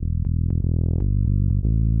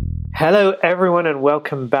Hello, everyone, and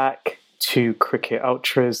welcome back to Cricket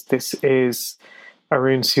Ultras. This is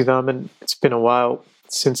Arun Sudhaman. It's been a while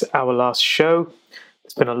since our last show.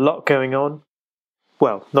 There's been a lot going on.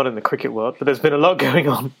 Well, not in the cricket world, but there's been a lot going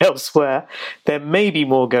on elsewhere. There may be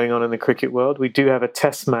more going on in the cricket world. We do have a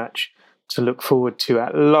test match to look forward to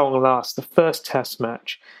at long last, the first test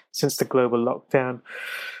match since the global lockdown.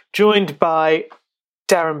 Joined by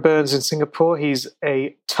Darren Burns in Singapore. He's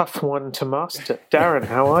a tough one to master. Darren,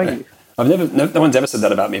 how are you? No one's ever said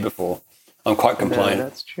that about me before. I'm quite compliant. No,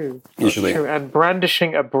 that's true. Usually. That's true. And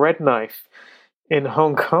brandishing a bread knife in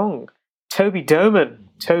Hong Kong, Toby Doman.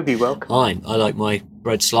 Toby, welcome. Fine. I like my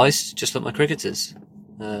bread sliced, just like my cricketers.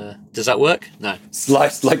 Does that work? No.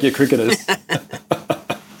 Sliced like your cricketers.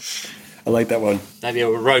 I like that one. Maybe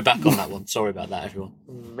I'll row back on that one. Sorry about that, everyone.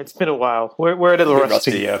 It's been a while. We're a little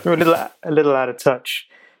rusty. Yeah. We're a little out of touch.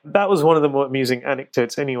 That was one of the more amusing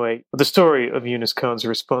anecdotes anyway. The story of Younis Khan's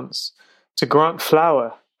response to Grant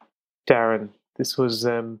Flower, Darren. This was,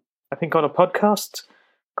 I think, on a podcast.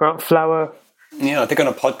 Grant Flower. Yeah, I think on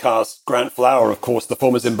a podcast, Grant Flower, of course, the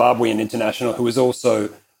former Zimbabwean international, who was also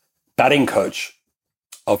batting coach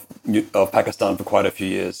of Pakistan for quite a few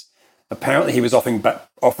years. Apparently, he was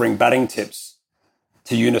offering batting tips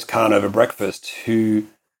to Younis Khan over breakfast, who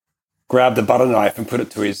grabbed a butter knife and put it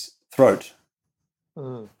to his throat,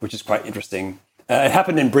 which is quite interesting. It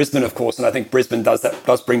happened in Brisbane, of course, and I think Brisbane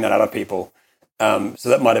does bring that out of people. So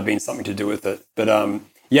that might have been something to do with it. But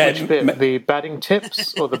yeah, which bit, the batting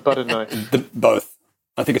tips or the butter knife? Both.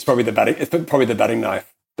 I think it's probably the batting. It's probably the batting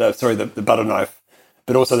knife. The butter knife,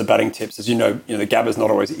 but also the batting tips. As you know, the Gabba's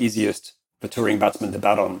not always easiest for touring batsmen to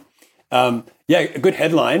bat on. Yeah, a good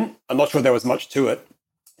headline. I'm not sure there was much to it.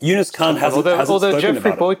 Younis Khan hasn't although spoken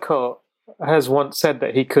Geoffrey about Boycott has once said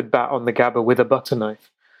that he could bat on the Gabba with a butter knife.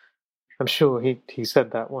 I'm sure he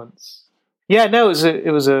said that once. Yeah, no,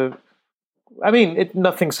 it was a. I mean,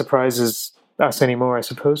 nothing surprises us anymore, I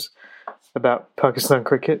suppose, about Pakistan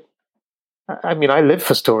cricket. I mean, I live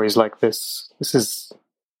for stories like this. This is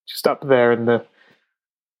just up there in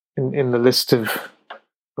the list of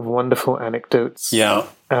wonderful anecdotes. Yeah.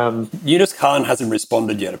 Younis Khan hasn't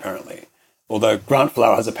responded yet, apparently. Although Grant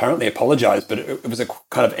Flower has apparently apologized, but it was a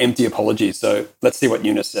kind of empty apology. So let's see what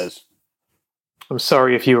Younis says. I'm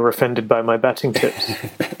sorry if you were offended by my batting tips.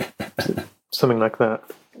 Something like that.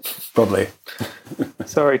 Probably.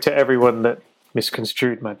 Sorry to everyone that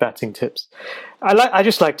misconstrued my batting tips. I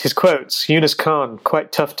just liked his quotes. Younis Khan,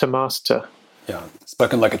 quite tough to master. Yeah,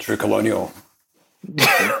 spoken like a true colonial.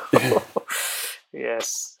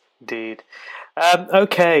 Yes, indeed.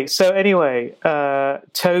 Okay, so anyway,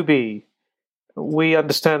 Toby, we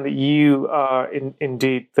understand that you are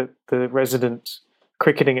indeed the resident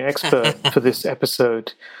cricketing expert for this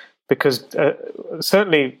episode, because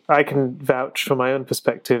certainly I can vouch from my own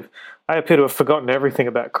perspective. I appear to have forgotten everything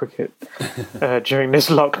about cricket during this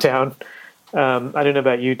lockdown. I don't know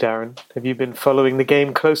about you, Darren. Have you been following the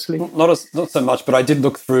game closely? Not so much, but I did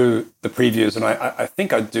look through the previews, and I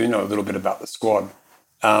think I do know a little bit about the squad.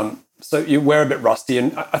 So we're a bit rusty,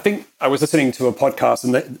 and I think I was listening to a podcast,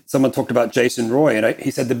 and someone talked about Jason Roy, and he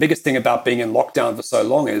said the biggest thing about being in lockdown for so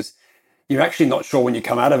long is you're actually not sure when you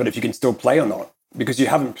come out of it if you can still play or not, because you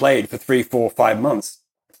haven't played for 3, 4, 5 months.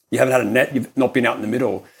 You haven't had a net. You've not been out in the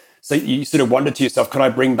middle. So you sort of wonder to yourself, can I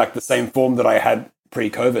bring back the same form that I had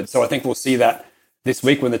pre-COVID? So I think we'll see that this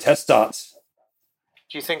week when the test starts.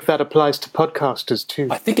 Do you think that applies to podcasters too?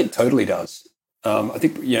 I think it totally does. I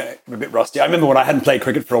think, I'm a bit rusty. I remember when I hadn't played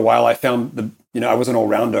cricket for a while, I found I was an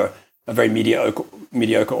all-rounder, a very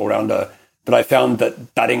mediocre all-rounder, but I found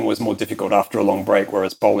that batting was more difficult after a long break,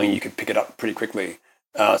 whereas bowling, you could pick it up pretty quickly.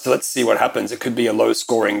 So let's see what happens. It could be a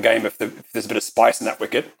low-scoring game if there's a bit of spice in that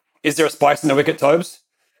wicket. Is there a spice in the wicket, Tobes?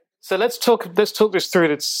 So let's talk this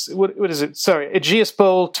through. It's what is it? Sorry, Ageas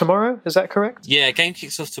Bowl tomorrow. Is that correct? Yeah, game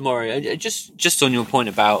kicks off tomorrow. Just on your point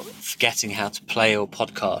about forgetting how to play or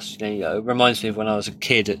podcast, it reminds me of when I was a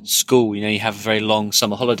kid at school. You have a very long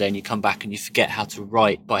summer holiday and you come back and you forget how to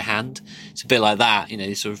write by hand. It's a bit like that.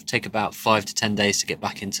 You sort of take about 5 to 10 days to get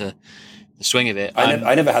back into the swing of it.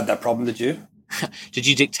 I never had that problem. Did you? Did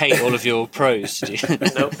you dictate all of your prose?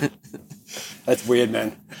 Nope. That's weird,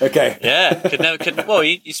 man. Okay. Yeah. Well,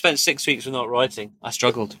 you spent 6 weeks with not writing. I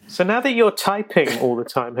struggled. So now that you're typing all the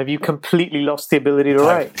time, have you completely lost the ability to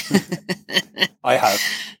write? I have.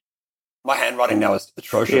 My handwriting now is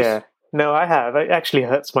atrocious. Yeah. No, I have. It actually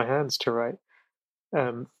hurts my hands to write.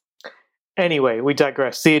 Anyway, we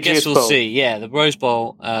digress. The Ageas Bowl. We'll see. Yeah, the Rose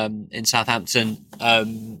Bowl in Southampton.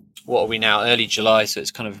 What are we now? Early July, so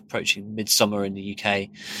it's kind of approaching midsummer in the UK.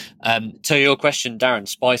 To your question, Darren,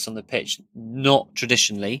 spice on the pitch, not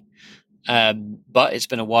traditionally. But it's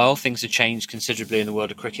been a while. Things have changed considerably in the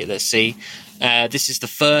world of cricket. Let's see. This is the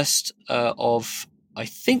first of, I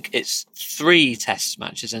think it's 3 test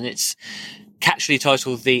matches, and it's catchily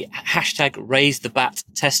titled the #RaiseTheBat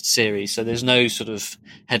Test Series. So there's no sort of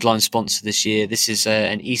headline sponsor this year. This is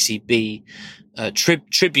an ECB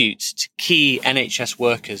tribute to key NHS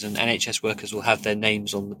workers, and NHS workers will have their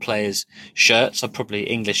names on the players' shirts, or probably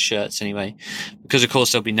English shirts anyway, because of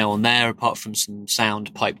course there'll be no one there apart from some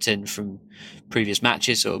sound piped in from previous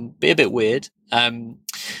matches, so it'll be a bit weird.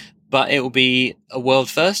 But it will be a world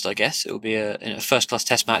first, I guess. It will be a first-class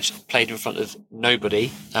test match played in front of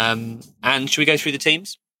nobody. And should we go through the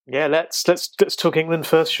teams? Yeah, let's talk England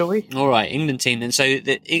first, shall we? All right, England team then. So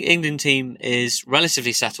the England team is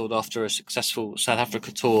relatively settled after a successful South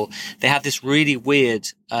Africa tour. They had this really weird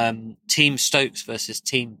Team Stokes versus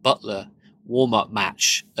Team Butler warm-up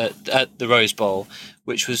match at the Rose Bowl,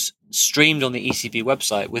 which was streamed on the ECB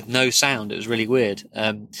website with no sound. It was really weird,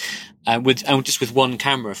 and just with one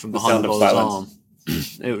camera from behind the bowler's arm.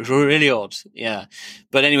 It was really odd, yeah.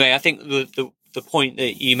 But anyway, I think the point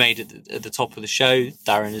that you made at the top of the show,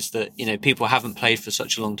 Darren, is that, you know, people haven't played for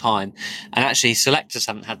such a long time, and actually selectors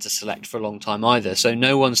haven't had to select for a long time either. So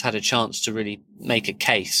no one's had a chance to really make a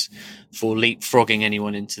case for leapfrogging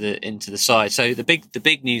anyone into the side. So the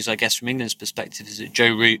big news, I guess, from England's perspective is that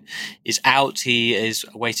Joe Root is out. He is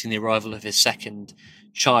awaiting the arrival of his second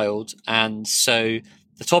child, and so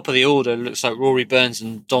the top of the order looks like Rory Burns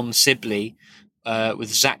and Dom Sibley, with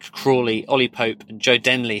Zach Crawley, Ollie Pope and Joe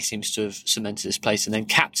Denley seems to have cemented his place. And then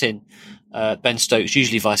captain, Ben Stokes,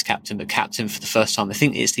 usually vice-captain, but captain for the first time. I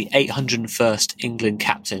think it's the 801st England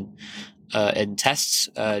captain in tests.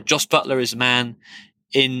 Jos Buttler is a man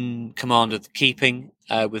in command of the keeping,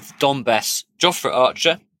 with Dom Bess, Jofra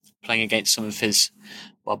Archer, playing against some of his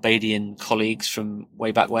Barbadian colleagues from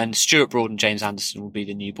way back when. Stuart Broad and James Anderson will be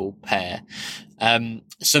the new ball pair.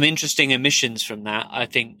 Some interesting omissions from that. I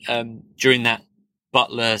think during that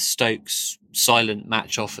Butler-Stokes silent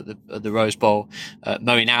match off at the Rose Bowl,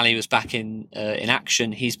 Moeen Ali was back in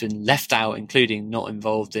action. He's been left out, including not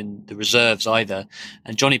involved in the reserves either.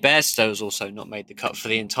 And Johnny Bairstow has also not made the cut for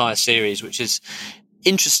the entire series, which is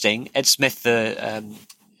interesting. Ed Smith, the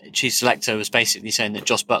chief selector, was basically saying that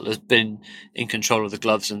Jos Buttler's been in control of the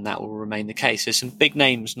gloves and that will remain the case. There's some big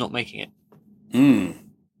names not making it.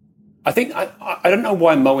 I think I don't know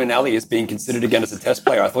why Moeen Ali is being considered again as a test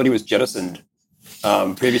player. I thought he was jettisoned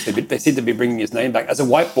previously, but they seem to be bringing his name back as a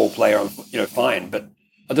white ball player. Fine, but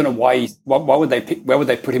I don't know why would they where would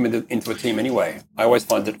they put him into a team anyway? I always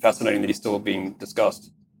find it fascinating that he's still being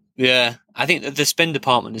discussed. Yeah, I think that the spin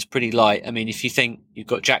department is pretty light. I mean, if you think you've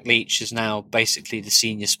got Jack Leach is now basically the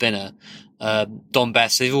senior spinner, Don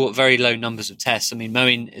Bess, they've all got very low numbers of tests. I mean,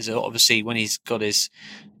 Moeen is obviously, when he's got his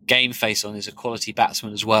game face on, is a quality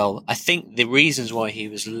batsman as well. I think the reasons why he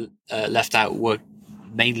was left out were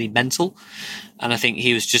mainly mental, and I think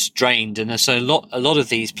he was just drained. And so a lot of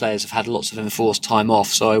these players have had lots of enforced time off.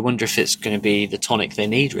 So I wonder if it's going to be the tonic they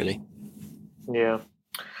need, really. Yeah.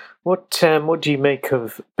 What do you make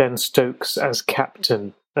of Ben Stokes as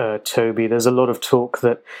captain, Toby? There's a lot of talk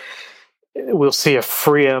that we'll see a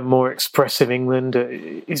freer, more expressive England.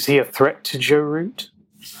 Is he a threat to Joe Root?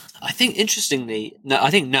 I think, interestingly, no.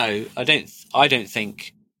 I don't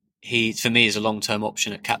think he, for me, is a long-term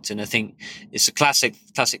option at captain. I think it's a classic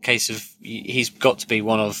case of he's got to be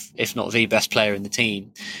one of, if not the best player in the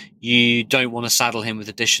team. You don't want to saddle him with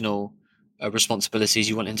additional responsibilities.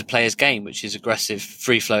 You want him to play his game, which is aggressive,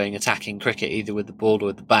 free-flowing, attacking cricket, either with the ball or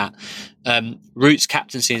with the bat. Root's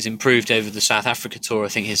captaincy has improved over the South Africa tour. I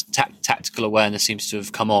think his tactical awareness seems to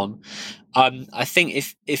have come on. I think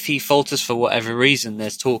if he falters for whatever reason,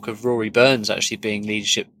 there's talk of Rory Burns actually being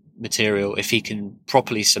leadership material if he can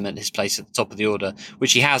properly cement his place at the top of the order,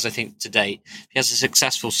 which he has, I think, to date. If he has a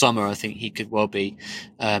successful summer, I think he could well be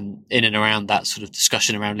in and around that sort of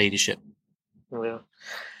discussion around leadership. Yeah.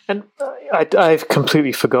 And I've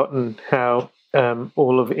completely forgotten how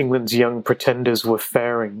all of England's young pretenders were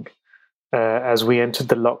faring as we entered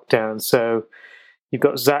the lockdown. So you've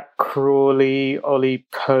got Zach Crawley, Ollie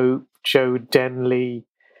Pope, Joe Denley.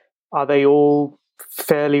 Are they all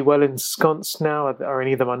fairly well ensconced now? Are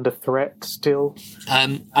any of them under threat still?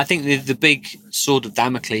 I think the big sword of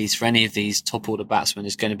Damocles for any of these top order batsmen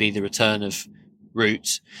is going to be the return of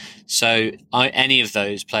Root. So any of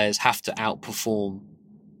those players have to outperform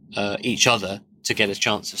each other to get a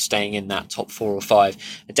chance of staying in that top 4 or 5.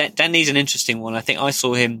 Denley's an interesting one. I think I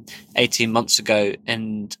saw him 18 months ago,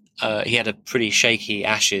 and he had a pretty shaky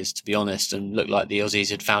Ashes, to be honest, and looked like the Aussies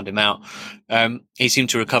had found him out. He seemed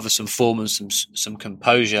to recover some form and some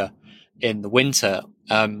composure in the winter,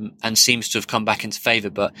 and seems to have come back into favour.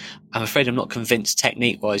 But I'm afraid I'm not convinced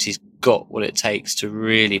technique-wise he's got what it takes to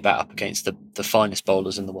really bat up against the finest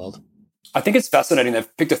bowlers in the world. I think it's fascinating.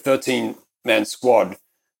 They've picked a 13-man squad,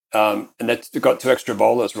 and they've got 2 extra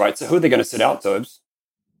bowlers, right? So who are they going to sit out, Tobes?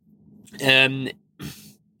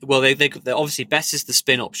 Well, they're obviously Bess is the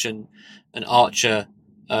spin option, and Archer,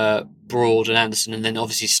 Broad and Anderson, and then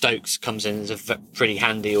obviously Stokes comes in as a pretty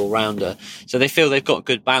handy all-rounder. So they feel they've got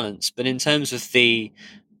good balance. But in terms of the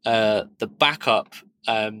backup,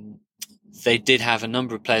 they did have a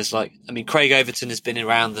number of players Craig Overton has been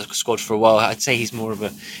around the squad for a while. I'd say he's more of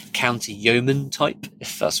a county yeoman type,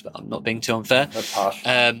 if that's, I'm not being too unfair. That's harsh.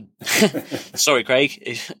 Sorry,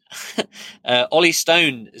 Craig. Ollie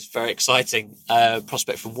Stone is very exciting,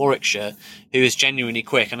 prospect from Warwickshire, who is genuinely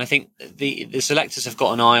quick. And I think the selectors have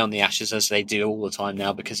got an eye on the Ashes, as they do all the time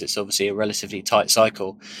now, because it's obviously a relatively tight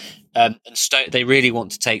cycle. And they really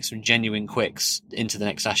want to take some genuine quicks into the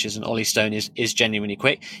next Ashes, and Ollie Stone is genuinely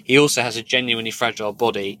quick. He also has a genuinely fragile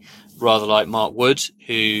body, rather like Mark Wood,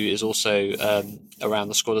 who is also around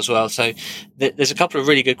the squad as well. So there's a couple of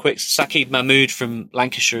really good quicks. Saqib Mahmood from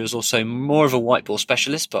Lancashire is also more of a white ball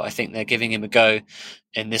specialist, but I think they're giving him a go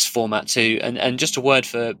in this format too. And just a word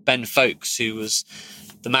for Ben Foakes, who was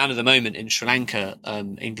the man of the moment in Sri Lanka.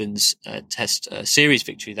 England's test series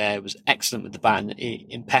victory there, was excellent with the bat and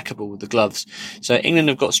impeccable with the gloves. So England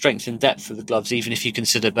have got strength and depth for the gloves, even if you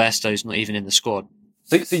consider Bairstow's not even in the squad.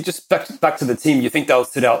 So just back to the team, you think they'll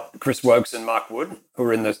sit out Chris Woakes and Mark Wood, who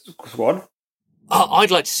are in the squad?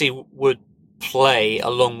 I'd like to see Wood play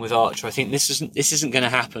along with Archer. I think this isn't going to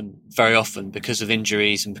happen very often because of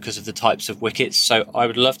injuries and because of the types of wickets. So I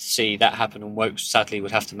would love to see that happen, and Woakes sadly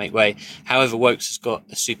would have to make way. However, Woakes has got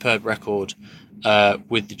a superb record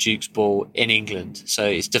with the Duke's ball in England, so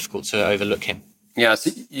it's difficult to overlook him. Yeah,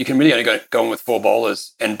 so you can really only go on with 4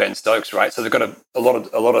 bowlers and Ben Stokes, right? So they've got a lot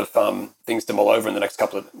of things to mull over in the next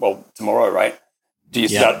tomorrow, right? Do you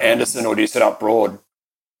sit out Anderson or do you sit out Broad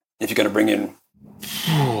if you're going to bring in?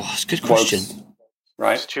 Oh, that's a good question. Woakes,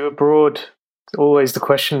 right? Stuart Broad, always the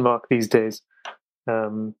question mark these days.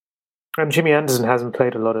 And Jimmy Anderson hasn't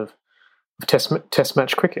played a lot of test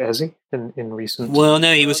match cricket, has he, in recent Well,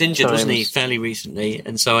 no, he was injured, times. wasn't he, fairly recently?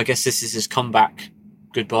 And so I guess this is his comeback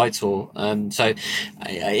goodbye tour. So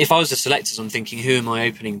if I was the selectors, I'm thinking, who am I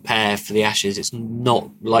opening pair for the Ashes? It's not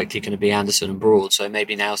likely going to be Anderson and Broad, so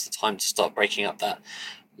maybe now's the time to start breaking up that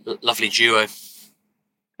lovely duo.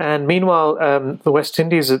 And meanwhile, the West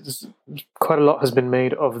Indies, quite a lot has been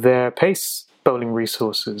made of their pace bowling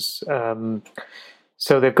resources.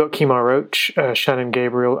 So they've got Kemar Roach, Shannon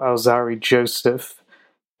Gabriel, Alzari Joseph,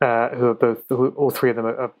 all 3 of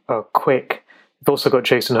them are quick. They've also got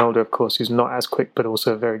Jason Holder, of course, who's not as quick, but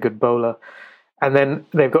also a very good bowler. And then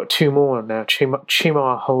they've got 2 more now,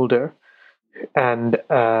 Chimar Holder, and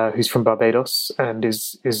who's from Barbados and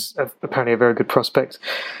is apparently a very good prospect,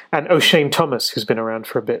 and O'Shane Thomas, who's been around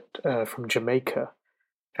for a bit, from Jamaica.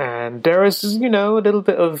 And there is, a little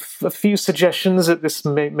bit of a few suggestions that this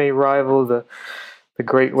may rival the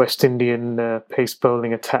great West Indian pace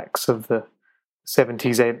bowling attacks of the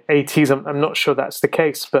 70s and 80s. I'm not sure that's the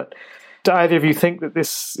case, but do either of you think that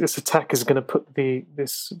this attack is going to put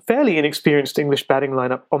this fairly inexperienced English batting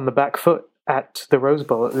lineup on the back foot at the Rose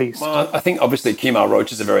Bowl, at least? Well, I think obviously Kemar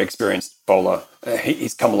Roach is a very experienced bowler.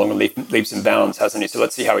 He's come along in leaps and bounds, hasn't he? So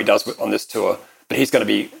let's see how he does on this tour. But he's going to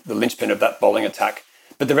be the linchpin of that bowling attack.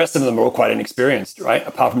 But the rest of them are all quite inexperienced, right?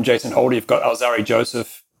 Apart from Jason Holder, you've got Alzari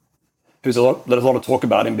Joseph, there's a lot of talk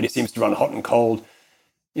about him, but he seems to run hot and cold.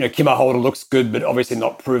 Kemar Holder looks good, but obviously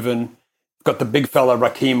not proven. You've got the big fella,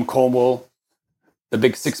 Rakeem Cornwall, the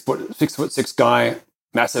big 6'6" guy,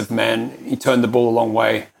 massive man. He turned the ball a long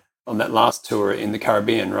way on that last tour in the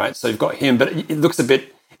Caribbean, right? So you've got him, but it looks a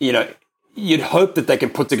bit, you'd hope that they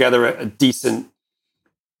can put together a decent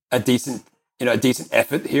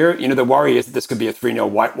effort here. The worry is that this could be a 3-0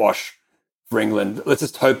 whitewash for England. Let's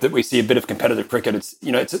just hope that we see a bit of competitive cricket.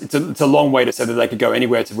 It's a long way to say that they could go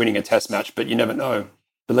anywhere to winning a test match, but you never know.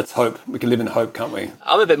 But let's hope. We can live in hope, can't we?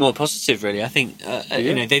 I'm a bit more positive, really. I think,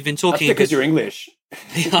 they've been talking... That's because you're English.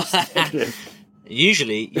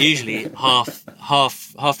 Usually half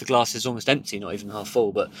the glass is almost empty, not even half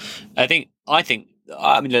full. But I think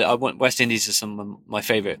I want West Indies are some of my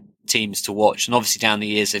favourite teams to watch, and obviously down the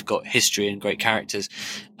years they've got history and great characters.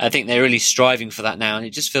 I think they're really striving for that now, and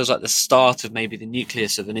it just feels like the start of maybe the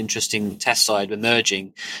nucleus of an interesting test side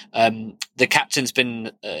emerging. The captain's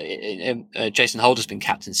been Jason Holder's been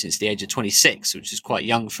captain since the age of 26, which is quite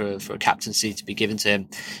young for a captaincy to be given to him,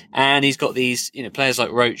 and he's got these players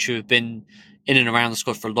like Roach who have been in and around the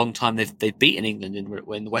squad for a long time. They've beaten England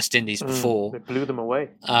in the West Indies before. They blew them away.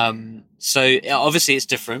 So obviously it's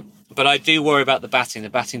different, but I do worry about the batting. The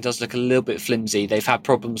batting does look a little bit flimsy. They've had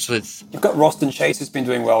problems with... You've got Roston Chase who's been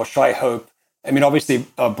doing well, Shai Hope. I mean, obviously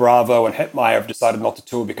Bravo and Hetmeyer have decided not to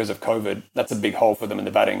tour because of COVID. That's a big hole for them in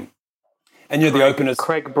the batting. And the openers...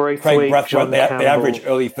 Craig Braithwaite, they average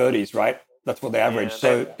early 30s, right? That's what they average.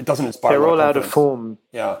 So it doesn't inspire. They're all out of form.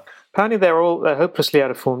 Yeah. Apparently, they're hopelessly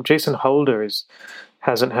out of form. Jason Holder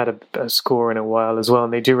hasn't had a score in a while as well,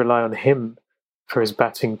 and they do rely on him for his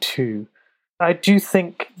batting too. I do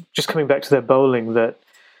think, just coming back to their bowling, that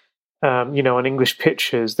on English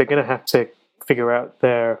pitches, they're going to have to figure out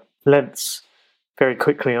their lengths very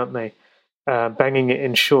quickly, aren't they? Banging it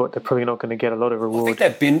in short, they're probably not going to get a lot of reward. I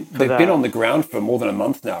think they've been on the ground for more than a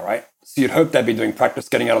month now, right? So you'd hope they'd be doing practice,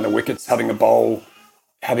 getting out on the wickets, having a bowl,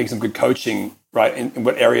 having some good coaching, right, in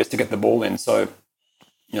what areas to get the ball in. So,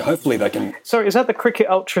 hopefully they can... Sorry, is that the Cricket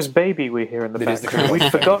Ultras baby we hear in the background?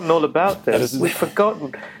 We've forgotten all about this. We've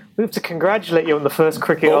forgotten. We have to congratulate you on the first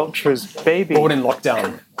Cricket Ultras baby. Born in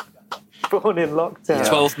lockdown. Born in lockdown. Yeah.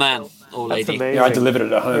 12th man, or lady. Yeah, I delivered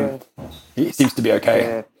it at home. Yeah. He seems to be okay.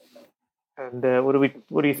 Yeah. And what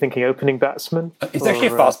are you thinking? Opening batsman? He's actually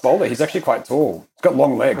a fast bowler. He's actually quite tall. He's got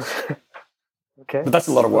long legs. Okay. But that's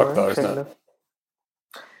a lot of work, though, isn't it?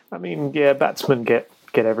 I mean, yeah, batsmen get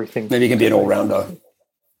everything. Maybe he can be an all-rounder.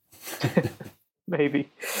 Maybe.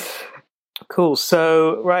 Cool.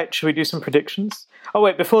 So, right, should we do some predictions? Oh,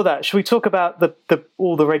 wait, before that, should we talk about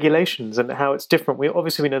all the regulations and how it's different? We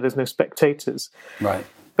know there's no spectators. Right.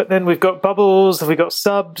 But then we've got bubbles, we've got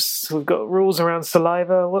subs, we've got rules around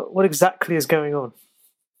saliva. What exactly is going on?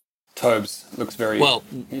 Tobes looks very... Well,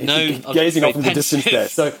 no... gazing off in the distance there.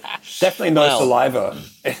 So definitely no saliva.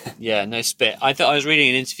 Yeah, no spit. I was reading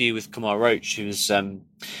an interview with Kumar Roach, who was,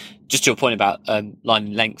 just to your point about line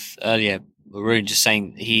and length earlier, Maroon just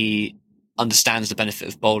saying he understands the benefit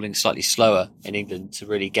of bowling slightly slower in England to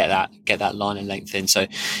really get that line and length in. So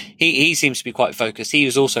he seems to be quite focused. He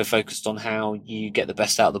was also focused on how you get the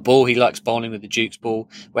best out of the ball. He likes bowling with the Duke's ball.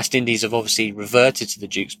 West Indies have obviously reverted to the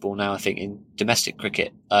Duke's ball now, I think, in domestic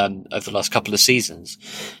cricket over the last couple of seasons.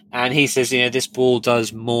 And he says, this ball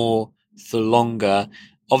does more for longer.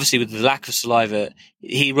 Obviously, with the lack of saliva,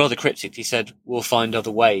 he rather cryptic. He said, "We'll find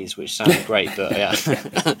other ways," which sounded great, but yeah,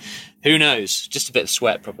 who knows? Just a bit of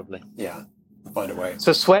sweat, probably. Yeah, we'll find a way.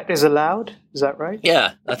 So sweat is allowed? Is that right?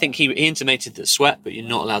 Yeah, I think he intimated that sweat, but you're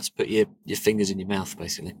not allowed to put your fingers in your mouth,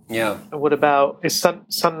 basically. Yeah. And what about is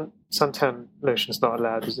suntan lotion's not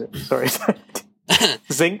allowed? Is it? Sorry.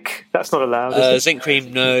 Zinc, that's not allowed. Zinc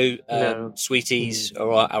cream, no. No. Sweeties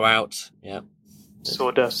are out. Yeah.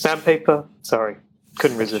 Sawdust, sandpaper. Sorry.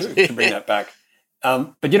 Couldn't resist. To bring that back.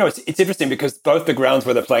 But it's interesting because both the grounds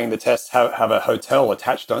where they're playing the test have a hotel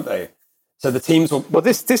attached, don't they? So the teams will... Well,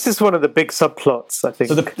 this is one of the big subplots, I think.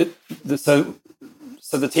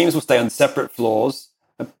 So the teams will stay on separate floors.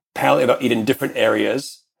 Apparently they'll eat in different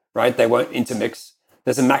areas, right? They won't intermix.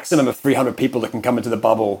 There's a maximum of 300 people that can come into the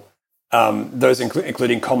bubble. Those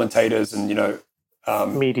including commentators and,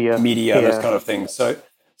 media, those kind of things. So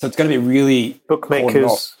it's going to be really...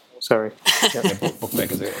 Bookmakers... Sorry. Yeah,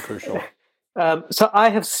 bookmakers are crucial. So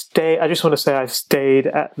I just want to say I've stayed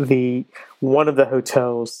at one of the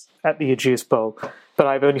hotels at the Ageas Bowl, but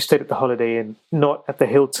I've only stayed at the Holiday Inn, not at the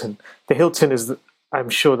Hilton. The Hilton is,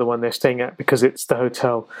 I'm sure, the one they're staying at because it's the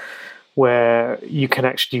hotel where you can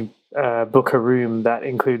actually book a room that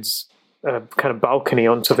includes a kind of balcony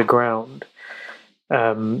onto the ground,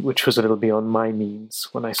 which was a little beyond my means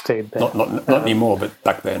when I stayed there. Not anymore, but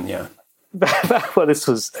back then, yeah. Well, this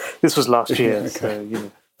was last year, okay.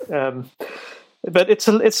 So but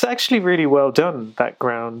it's actually really well done, that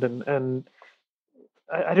ground, and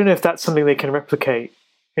I don't know if that's something they can replicate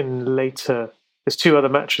in later. There's 2 other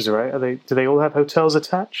matches, right? Do they all have hotels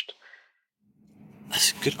attached?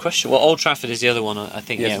 That's a good question. Well, Old Trafford is the other one, I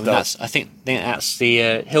think. Yes, I think that's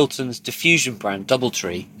the Hilton's Diffusion brand,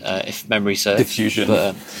 DoubleTree, if memory serves. Diffusion.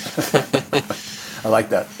 But, I like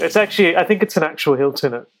that. It's actually, I think it's an actual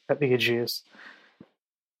Hilton at the Ageas.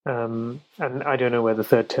 And I don't know where the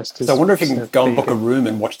third test is. So I wonder if you can go and book a room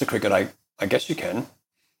and watch the cricket. I guess you can.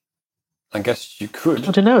 I guess you could.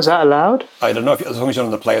 I don't know. Is that allowed? I don't know. As long as you're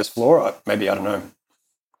on the players' floor, maybe. I don't know.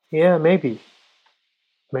 Yeah, maybe.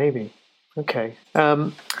 Okay.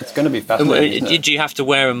 It's going to be fascinating. Do you have to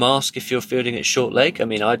wear a mask if you're fielding at short leg? I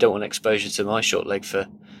mean, I don't want exposure to my short leg for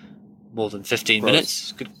more than 15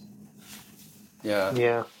 minutes.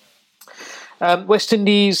 Yeah. West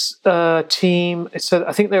Indies team. So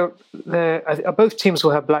I think both teams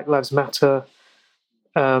will have Black Lives Matter.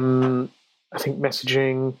 I think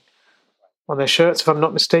messaging on their shirts, if I'm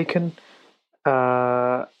not mistaken.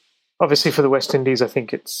 Obviously, for the West Indies, I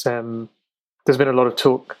think it's there's been a lot of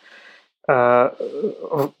talk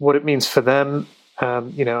of what it means for them.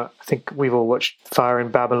 I think we've all watched Fire in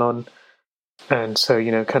Babylon, and so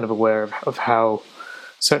kind of aware of how,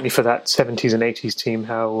 certainly for that 70s and 80s team,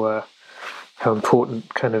 how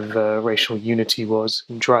important kind of racial unity was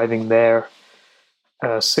in driving their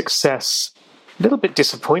success. A little bit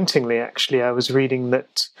disappointingly, actually, I was reading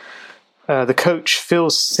that the coach Phil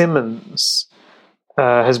Simmons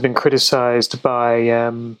has been criticised by,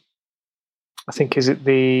 I think, is it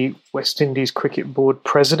the West Indies Cricket Board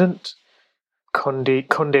president, Conde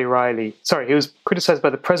Riley? Sorry, he was criticised by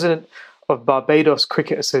the president of Barbados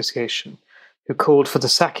Cricket Association, who called for the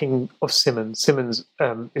sacking of Simmons. Simmons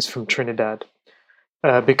is from Trinidad,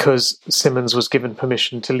 because Simmons was given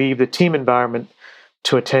permission to leave the team environment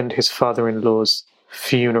to attend his father-in-law's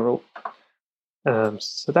funeral.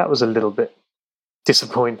 So that was a little bit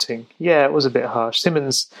disappointing. Yeah, it was a bit harsh.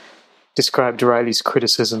 Simmons described Riley's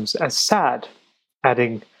criticisms as sad,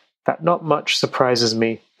 adding that not much surprises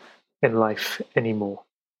me in life anymore.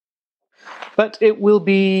 But it will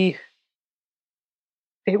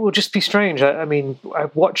just be strange. I mean,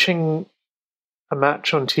 watching a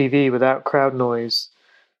match on TV without crowd noise.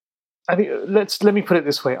 I think let me put it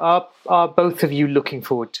this way: Are both of you looking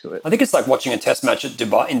forward to it? I think it's like watching a test match in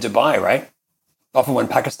Dubai, right? Often when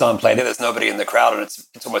Pakistan play there's nobody in the crowd and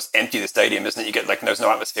it's almost empty, the stadium, isn't it? You get there's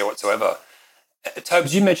no atmosphere whatsoever.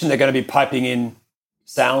 Tobes, you mentioned they're going to be piping in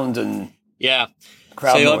sound and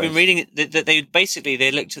crowd noise. I've been reading that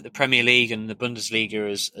they looked at the Premier League and the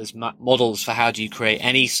Bundesliga as models for how do you create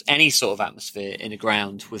any sort of atmosphere in a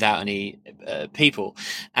ground without any people.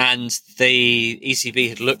 And the ECB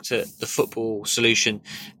had looked at the football solution,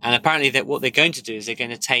 and apparently that what they're going to do is they're going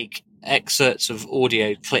to take excerpts of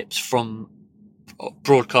audio clips from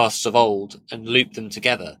broadcasts of old and loop them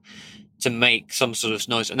together to make some sort of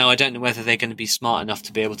noise. Now, I don't know whether they're going to be smart enough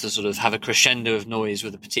to be able to sort of have a crescendo of noise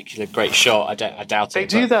with a particular great shot. I doubt it. They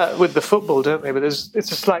do that with the football, don't they? But it's a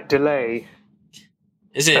slight delay.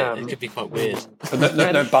 Is it? It could be quite weird.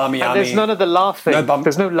 No Barmy Army. There's none of the laughing.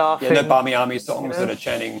 There's no laughing. Yeah, no Barmy Army songs that are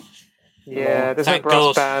chanting. Yeah, there's no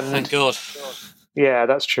brass band. Thank God. Yeah,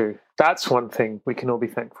 that's true. That's one thing we can all be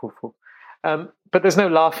thankful for. But there's no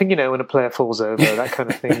laughing, when a player falls over, that kind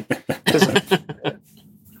of thing.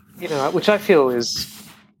 Which I feel is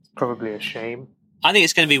probably a shame. I think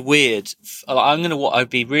it's going to be weird. I'd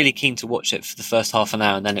be really keen to watch it for the first half an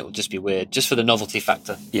hour, and then it will just be weird, just for the novelty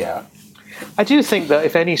factor. Yeah. I do think that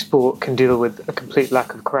if any sport can deal with a complete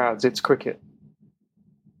lack of crowds, it's cricket.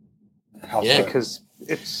 How so? Because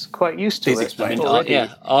it's quite used to Please it. explain.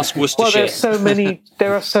 Ask Worcestershire. Well,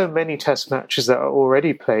 there are so many test matches that are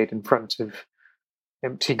already played in front of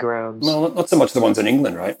empty grounds. Well, not so much the ones in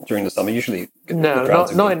England, right? During the summer, usually.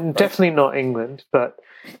 Definitely not England, but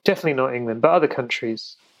other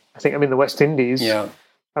countries. The West Indies. Yeah.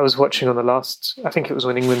 I was watching on I think it was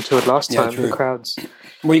when England toured last time, true. the crowds.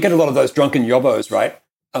 Well, you get a lot of those drunken yobbos, right?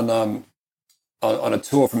 On a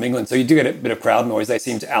tour from England. So you do get a bit of crowd noise. They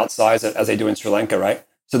seem to outsize it as they do in Sri Lanka, right?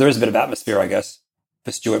 So there is a bit of atmosphere, I guess,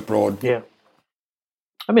 for Stuart Broad. Yeah.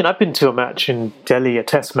 I've been to a match in Delhi, a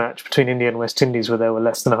test match between India and West Indies where there were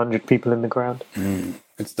less than 100 people in the ground.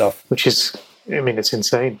 Good stuff. Which is, it's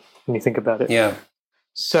insane when you think about it. Yeah.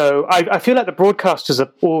 So I feel like the broadcasters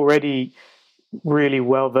are already really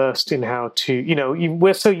well versed in how to,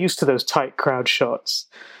 we're so used to those tight crowd shots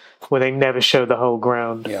where they never show the whole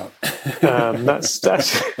ground. Yeah. That's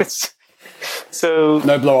so.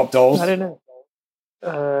 No blow up dolls. I don't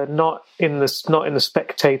know. Not in the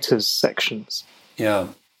spectators sections. Yeah.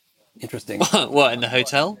 Interesting. What, in the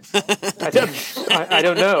hotel? I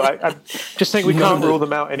don't know. I'm just saying we can't rule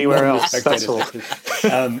them out anywhere else. That's all.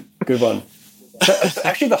 Good one. So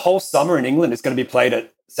actually, the whole summer in England is going to be played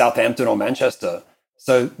at Southampton or Manchester.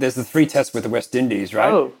 So there's the 3 tests with the West Indies,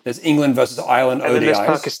 right? Oh. There's England versus Ireland and ODIs. Then there's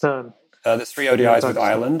Pakistan. There's 3 ODIs with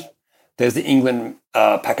Ireland. There's the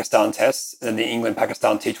England-Pakistan tests and the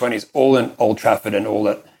England-Pakistan T20s, all in Old Trafford and all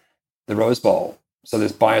at the Rose Bowl. So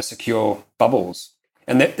there's biosecure bubbles.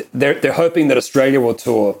 And they're hoping that Australia will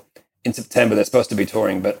tour in September. They're supposed to be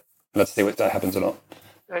touring, but let's see if that happens or not.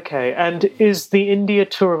 Okay, and is the India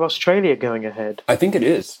tour of Australia going ahead? I think it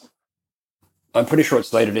is. I'm pretty sure it's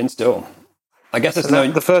slated in still. I guess it's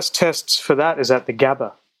the first tests for that is at the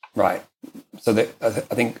Gabba. Right. So I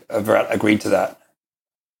think Virat agreed to that.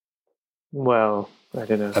 Well, I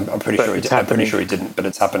don't know. I'm pretty sure he didn't, but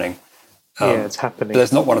it's happening. Yeah, it's happening. But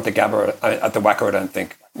there's not one at the Gabba, at the Wacker, I don't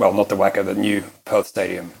think. Well, not the Wacker, the new Perth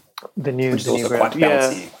Stadium. Which is also quite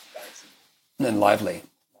bouncy and lively.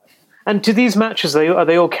 And do these matches, are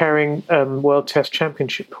they all carrying World Test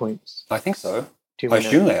Championship points? I think so. Do I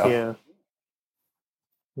assume they are. Yeah.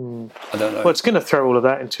 I don't know. Well, it's going to throw all of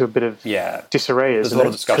that into a bit of disarray, There's a lot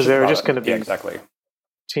of discussion because there are just going to be exactly.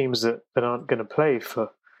 teams that aren't going to play for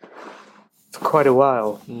quite a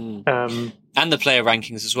while. And the player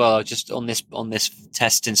rankings as well. Just on this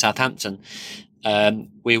test in Southampton,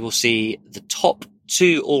 we will see the top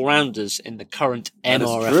 2 all-rounders in the current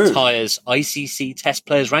MRF Tyres ICC Test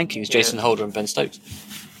Players rankings: Jason Holder and Ben Stokes.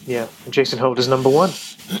 Yeah, and Jason Holder's number 1.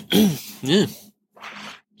 Yeah,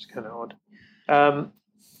 it's kind of odd.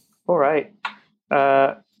 All right.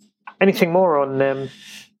 Anything more on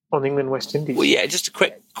England West Indies? Well, yeah, just a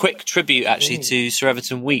quick tribute actually to Sir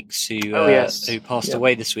Everton Weekes, who passed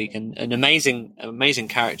away this week, and an amazing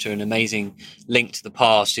character, an amazing link to the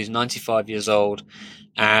past. Who's 95 years old,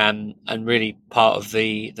 and really part of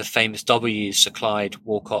the famous W's, Sir Clyde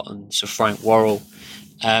Walcott and Sir Frank Worrell.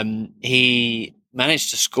 He managed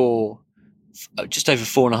to score just over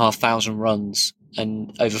 4,500 runs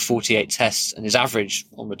and over 48 tests, and his average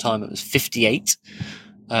on retirement was 58,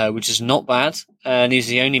 which is not bad. And he's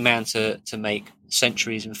the only man to make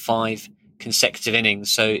centuries in 5 consecutive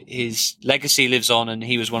innings. So his legacy lives on, and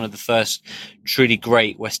he was one of the first truly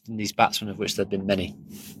great West Indies batsmen, of which there have been many.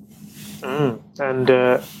 And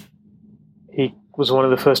he was one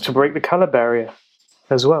of the first to break the colour barrier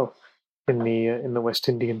as well in the West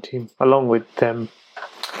Indian team, along with the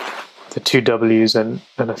 2 W's and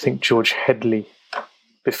I think George Headley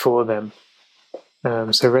before them.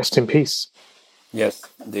 So rest in peace. Yes,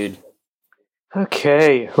 indeed.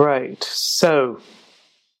 Okay, right. So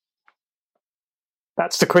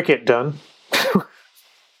that's the cricket done.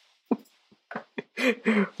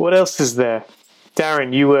 What else is there?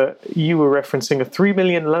 Darren, you were referencing a 3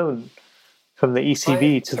 million loan from the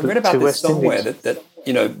ECB to West somewhere Indies. that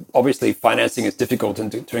obviously financing is difficult,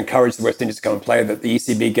 and to encourage the West Indies to come and play, that the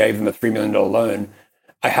ECB gave them a $3 million loan.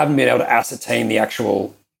 I haven't been able to ascertain the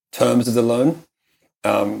actual terms of the loan.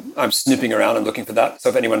 I'm snooping around and looking for that. So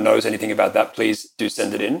if anyone knows anything about that, please do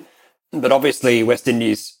send it in. But obviously West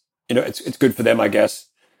Indies, it's good for them, I guess.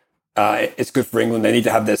 It's good for England. They need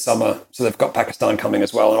to have their summer. So they've got Pakistan coming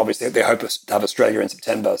as well. And obviously they hope to have Australia in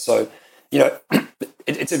September. So,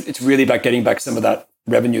 it's really about getting back some of that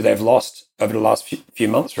revenue they've lost over the last few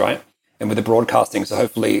months, right? And with the broadcasting. So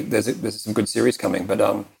hopefully there's some good series coming.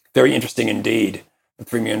 But very interesting indeed, the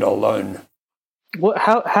 $3 million loan.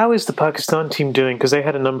 How is the Pakistan team doing? Because they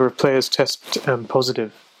had a number of players test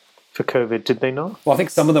positive for COVID, did they not? Well, I think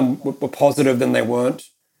some of them were positive, then they weren't.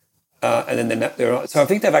 And then they're so I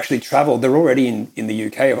think they've actually travelled. They're already in the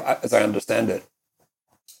UK, as I understand it.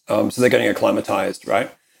 So they're getting acclimatized,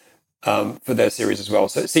 right, for their series as well.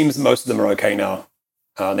 So it seems most of them are okay now.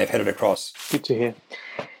 And they've headed across. Good to hear.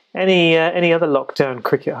 Any other lockdown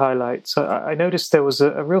cricket highlights? I noticed there was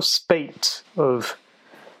a real spate of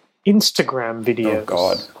Instagram videos. Oh,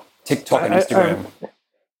 God. TikTok and Instagram.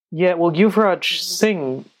 Yeah, well, Yuvraj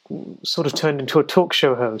Singh sort of turned into a talk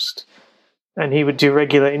show host, and he would do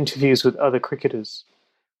regular interviews with other cricketers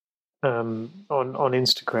on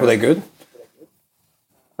Instagram. Were they good?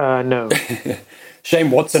 No.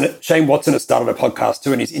 Shane Watson has started a podcast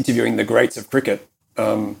too, and he's interviewing the greats of cricket.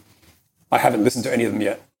 I haven't listened to any of them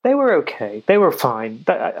yet. They were okay. They were fine.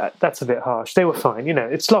 That's a bit harsh. They were fine.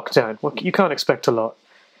 It's lockdown. Well, you can't expect a lot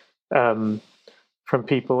from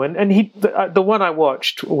people. And the one I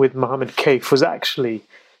watched with Mohammed Kaif was actually,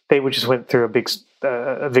 they just went through a big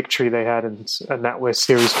a victory they had, and that was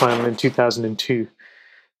series final in 2002.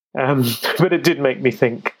 But it did make me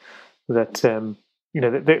think that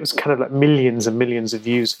that it was kind of like millions and millions of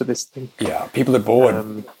views for this thing. Yeah, people are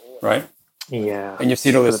bored, right? Yeah. And you've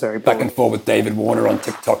seen all this back and forth with David Warner on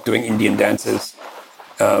TikTok doing Indian dances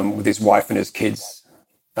with his wife and his kids.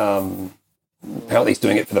 Apparently he's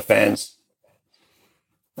doing it for the fans.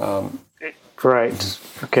 Right.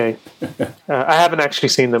 Okay. I haven't actually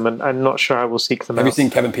seen them, and I'm not sure I will seek them out. Have you seen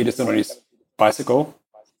Kevin Peterson on his bicycle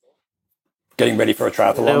getting ready for a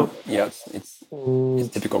triathlon? No. Yeah, it's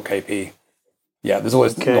typical KP. Yeah, there's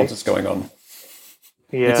always nonsense going on.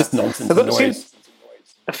 Yeah. It's just nonsense and noise.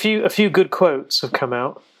 A few good quotes have come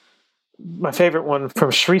out. My favourite one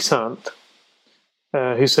from Srisant,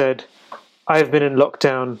 who said, "I have been in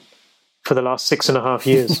lockdown for the last 6.5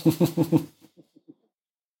 years."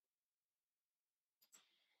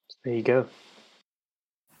 There you go.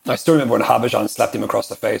 I still remember when Harbhajan slapped him across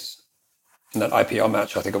the face in that IPL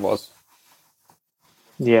match, I think it was.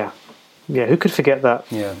 Yeah. Yeah, who could forget that?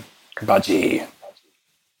 Yeah. Baji.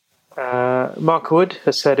 Mark Wood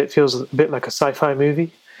has said it feels a bit like a sci-fi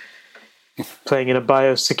movie, playing in a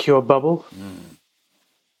biosecure bubble.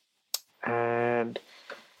 And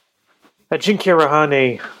Ajinkya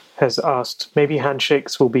Rahane has asked, maybe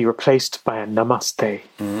handshakes will be replaced by a namaste.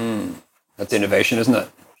 That's innovation, isn't it?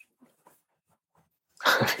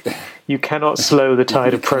 You cannot slow the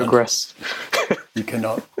tide of progress. You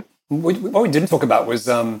cannot. What we didn't talk about was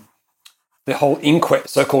the whole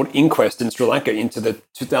so-called inquest in Sri Lanka into the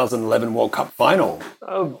 2011 World Cup final.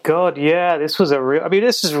 Oh, God, yeah. This was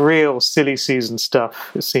this is real silly season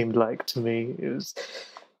stuff, it seemed like to me. It was,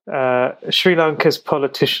 Sri Lanka's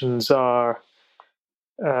politicians are,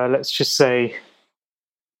 let's just say,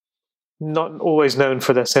 not always known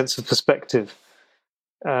for their sense of perspective.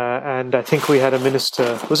 And I think we had a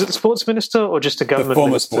minister, was it the sports minister or just a government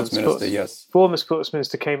minister? Former sports minister, yes. Former sports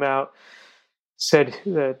minister came out, said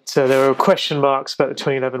that there were question marks about the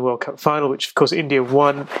 2011 World Cup final, which of course India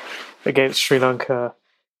won against Sri Lanka.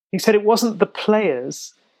 He said it wasn't the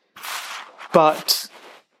players, but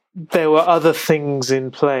there were other things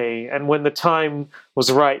in play. And when the time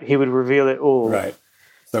was right, he would reveal it all. Right.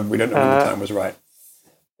 So we don't know when the time was right.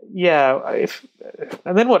 Yeah,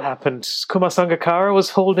 and then what happened? Kumar Sangakkara was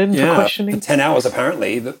hauled in for questioning? For 10 hours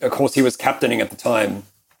apparently. Of course, he was captaining at the time,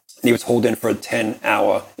 and he was hauled in for a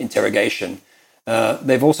 10-hour interrogation.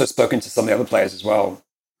 They've also spoken to some of the other players as well.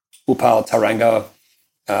 Upal Taranga,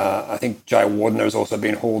 I think Jai Wardner has also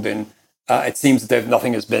been hauled in. It seems that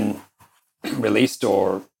nothing has been released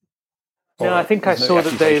or no, I think I saw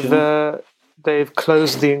that they've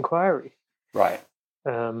closed the inquiry. Right.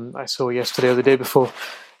 I saw yesterday or the day before.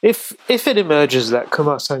 If it emerges that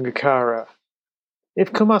Kumar Sangakkara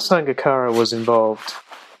was involved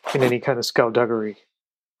in any kind of skullduggery,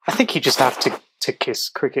 I think you just have to kiss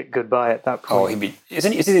cricket goodbye at that point. Oh,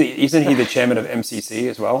 isn't he the chairman of MCC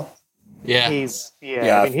as well? Yeah, he's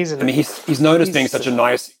known as being such a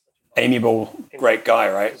nice, amiable, great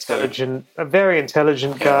guy, right? Intelligent, a very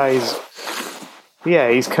intelligent guy.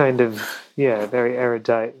 He's kind of very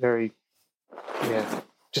erudite, very. Yeah,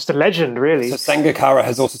 just a legend, really. So Sangakkara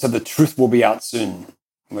has also said the truth will be out soon.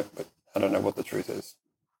 But I don't know what the truth is.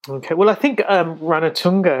 Okay, well, I think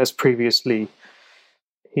Ranatunga has previously,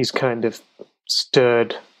 he's kind of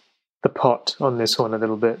stirred the pot on this one a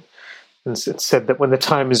little bit and said that when the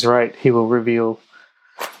time is right, he will reveal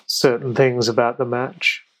certain things about the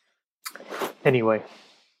match. Anyway,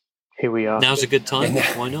 here we are. Now's a good time.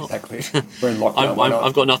 Why not? Exactly. We're in lockdown.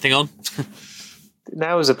 I've got nothing on.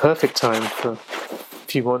 Now is a perfect time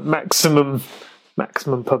if you want maximum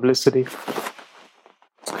publicity.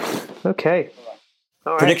 Okay.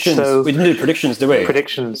 All right, predictions. So we didn't do predictions, did we?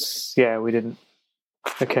 Predictions. Yeah, we didn't.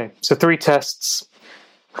 Okay. So 3 tests.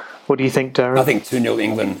 What do you think, Darren? I think 2-0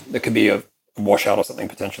 England. There could be a washout or something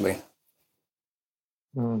potentially.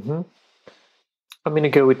 Mm-hmm. I'm going to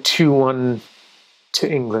go with 2-1 to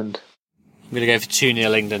England. I'm going to go for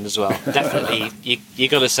 2-0 England as well. Definitely, you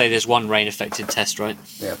got to say there's one rain-affected test, right?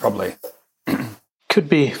 Yeah, probably. Could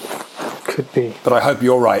be. But I hope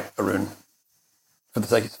you're right, Arun. For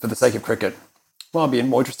the sake of cricket, well, it'd be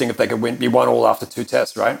more interesting if they could be 1-1 after 2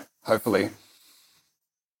 tests, right? Hopefully.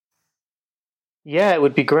 Yeah, it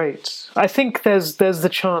would be great. I think there's the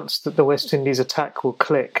chance that the West Indies attack will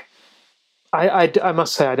click. I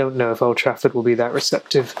must say I don't know if Old Trafford will be that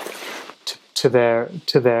receptive to their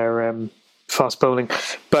fast bowling,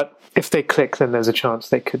 but if they click, then there's a chance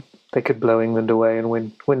they could blow England away and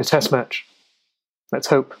win a Test match. Let's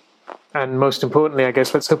hope, and most importantly, I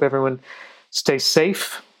guess let's hope everyone stays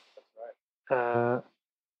safe, and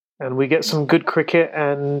we get some good cricket,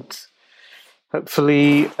 and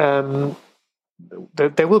hopefully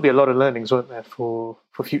there will be a lot of learnings, won't there, for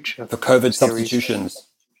future for COVID series. Substitutions.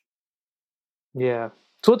 Yeah.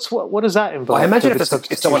 So what does that involve? Well, I imagine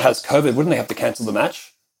if someone has COVID, wouldn't they have to cancel the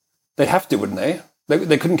match? They'd have to, wouldn't they?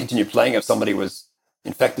 They couldn't continue playing if somebody was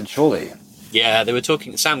infected, surely. Yeah, they were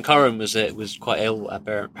talking. Sam Curran was quite ill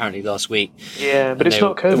apparently last week. Yeah, but it's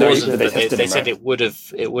not COVID. They said it would have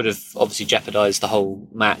obviously jeopardised the whole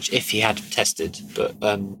match if he had tested,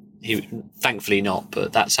 but he thankfully not.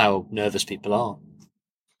 But that's how nervous people are.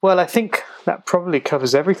 Well, I think that probably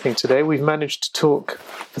covers everything today. We've managed to talk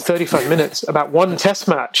for 35 minutes about one Test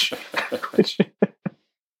match, which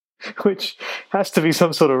has to be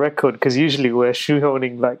some sort of record because usually we're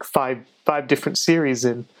shoehorning like five different series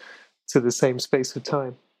in to the same space of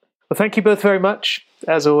time. Well, thank you both very much.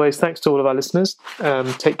 As always, thanks to all of our listeners.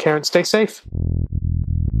 Take care and stay safe.